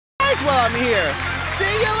guys while I'm here.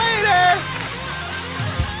 See you later!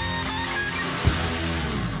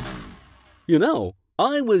 You know,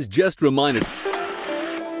 I was just reminded.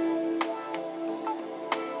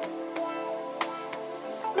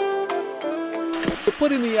 To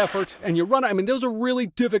put in the effort and you run. I mean, those are really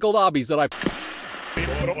difficult hobbies that I.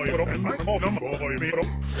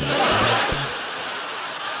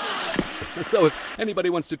 So if anybody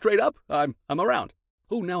wants to trade up, I'm around.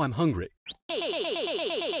 Oh, now I'm hungry.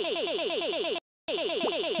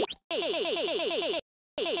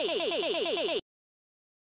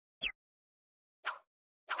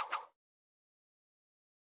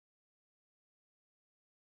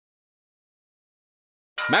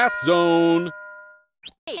 Math zone.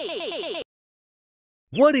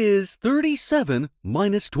 What is 37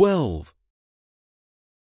 minus 12?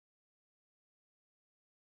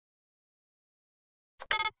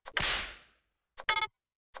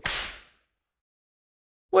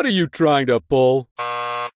 What are you trying to pull?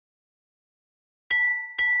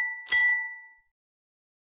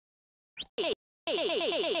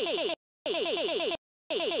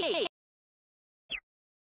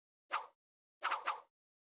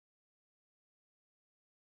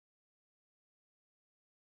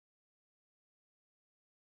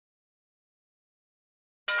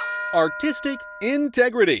 Artistic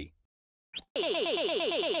integrity.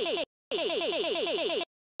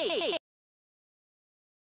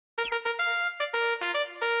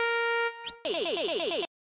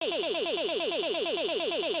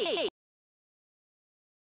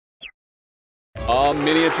 A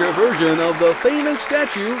miniature version of the famous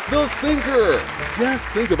statue, the Thinker. Just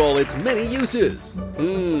think of all its many uses.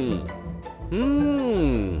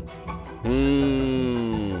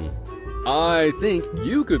 I think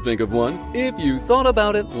you could think of one if you thought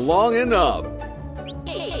about it long enough.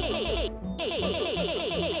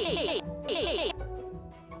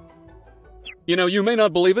 You know, you may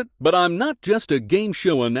not believe it, but I'm not just a game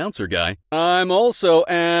show announcer guy. I'm also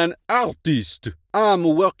an artist. I'm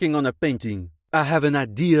working on a painting. I have an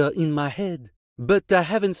idea in my head, but I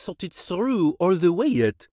haven't thought it through all the way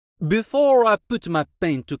yet. Before I put my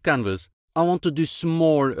paint to canvas, I want to do some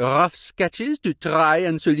more rough sketches to try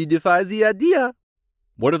and solidify the idea.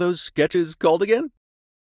 What are those sketches called again?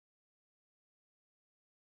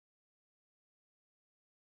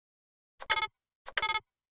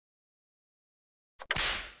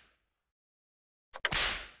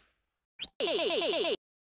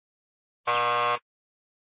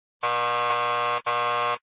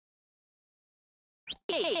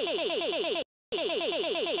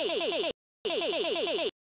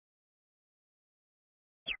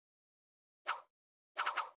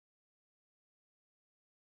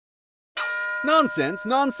 Nonsense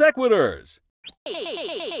non sequiturs.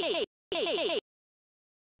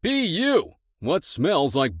 PU, what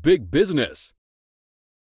smells like big business?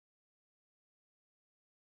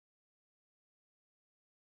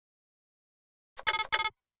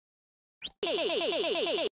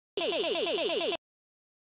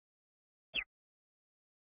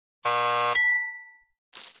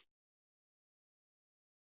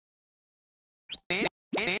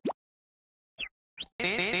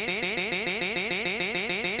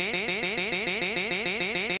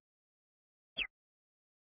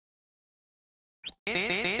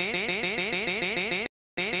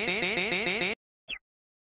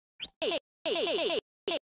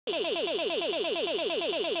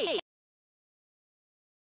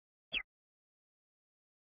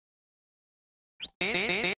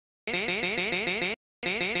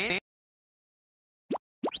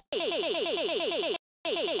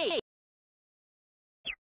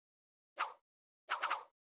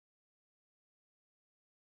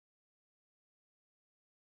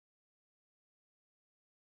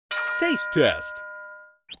 Taste test.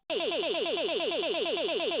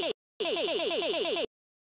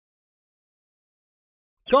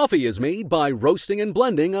 Coffee is made by roasting and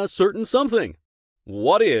blending a certain something.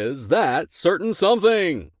 What is that certain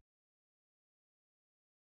something?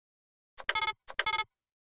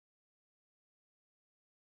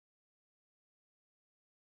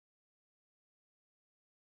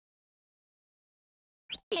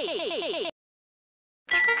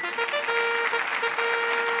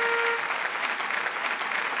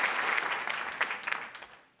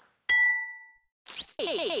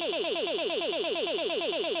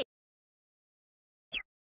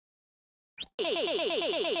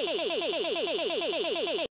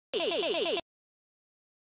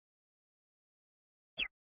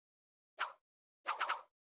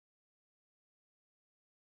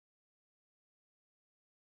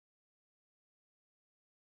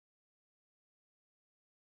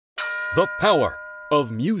 The power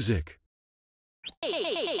of music.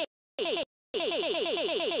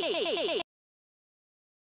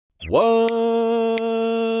 What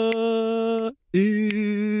is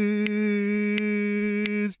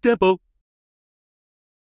tempo?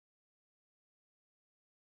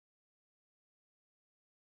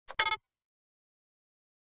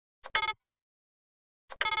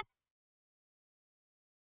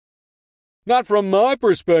 Not from my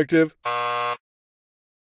perspective.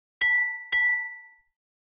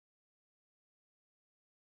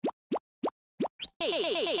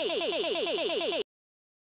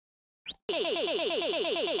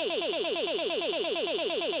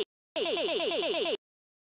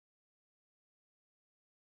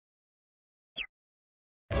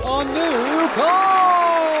 A new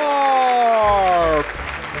car!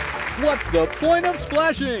 What's the point of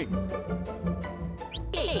splashing?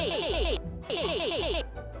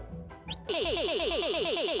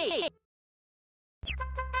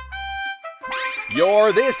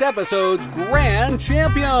 You're this episode's grand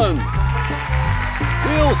champion!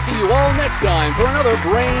 We'll see you all next time for another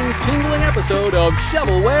brain-tingling episode of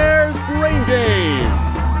Shovelware's Brain Game!